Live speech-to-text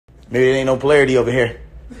Maybe there ain't no polarity over here.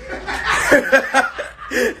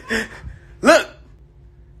 Look.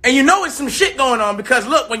 And you know it's some shit going on because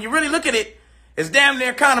look, when you really look at it, it's damn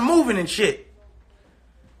near kind of moving and shit.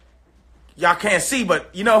 Y'all can't see, but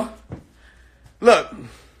you know, look,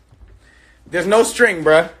 there's no string,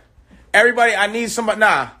 bruh. Everybody, I need somebody.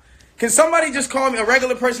 Nah. Can somebody just call me a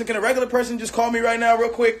regular person? Can a regular person just call me right now real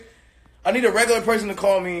quick? I need a regular person to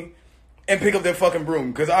call me and pick up their fucking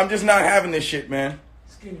broom because I'm just not having this shit, man.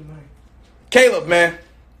 Skinny man. Caleb, man.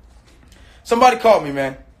 Somebody call me,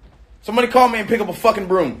 man. Somebody call me and pick up a fucking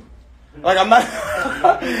broom. Like I'm not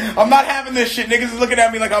I'm not having this shit. Niggas is looking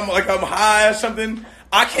at me like I'm high or something.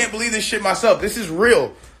 I can't believe this shit myself. This is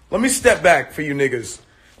real. Let me step back for you niggas.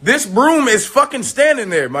 This broom is fucking standing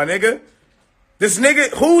there, my nigga. This nigga,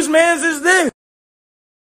 whose man's is this?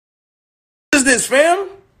 What is this, fam?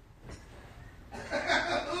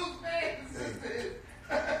 Whose man's is this?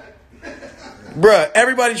 Bruh,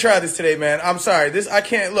 everybody tried this today, man. I'm sorry. I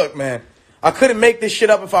can't look, man. I couldn't make this shit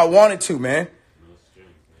up if I wanted to, man.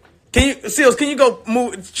 Can you, Seals, can you go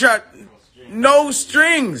move, try, no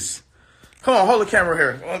strings. Come on, hold the camera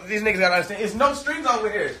here. Well, these niggas gotta understand. It's no strings over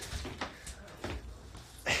here.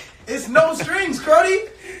 It's no strings, Crody.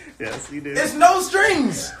 Yes, you did. It's no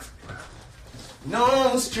strings.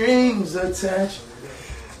 No strings attached.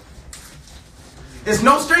 It's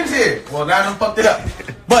no strings here. Well, now I done fucked it up.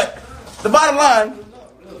 But the bottom line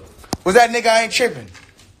was that nigga I ain't tripping.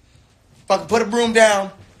 Fucking put a broom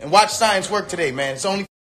down and watch science work today, man. It's only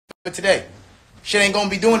for today. Shit ain't gonna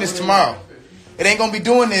be doing this tomorrow. It ain't gonna be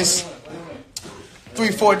doing this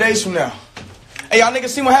 3-4 days from now. Hey, y'all niggas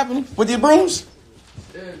see what happened with your brooms?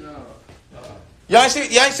 Y'all ain't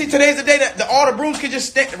see today's the day that all the brooms can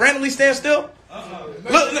just randomly stand still?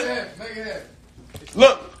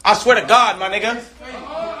 Look, I swear to God, my nigga.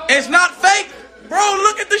 It's not fake. Bro,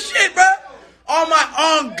 look at the shit, bro.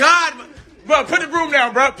 On God. Bro, put the broom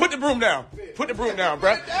down, bro. Put the broom down. Put the broom down,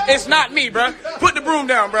 bro. It's not me, bro. Put the broom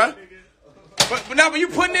down, bro. But now when you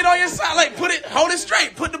putting it on your side, like hold it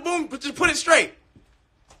straight. Put the broom, just put it straight.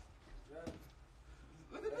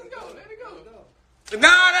 Let it go.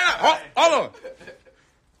 Nah. Hold on.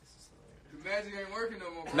 The magic ain't working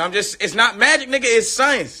no more. No, it's not magic, nigga. It's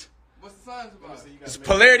science. What's the science about? It's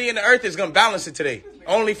polarity in the earth is gonna balance it today.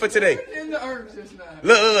 Only for today. In the earth just now.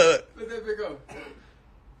 Look. Let that bit go.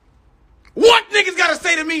 What niggas gotta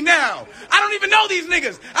say to me now? I don't even know these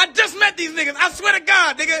niggas. I just met these niggas. I swear to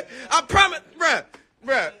God, nigga. I promise,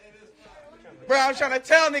 bruh. I'm trying to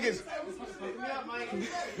tell niggas.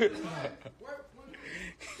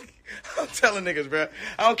 I'm telling niggas, bruh.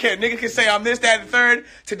 I don't care. Nigga can say I'm this, that, and the third.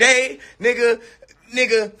 Today, nigga,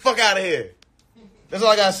 fuck out of here. That's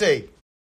all I gotta say.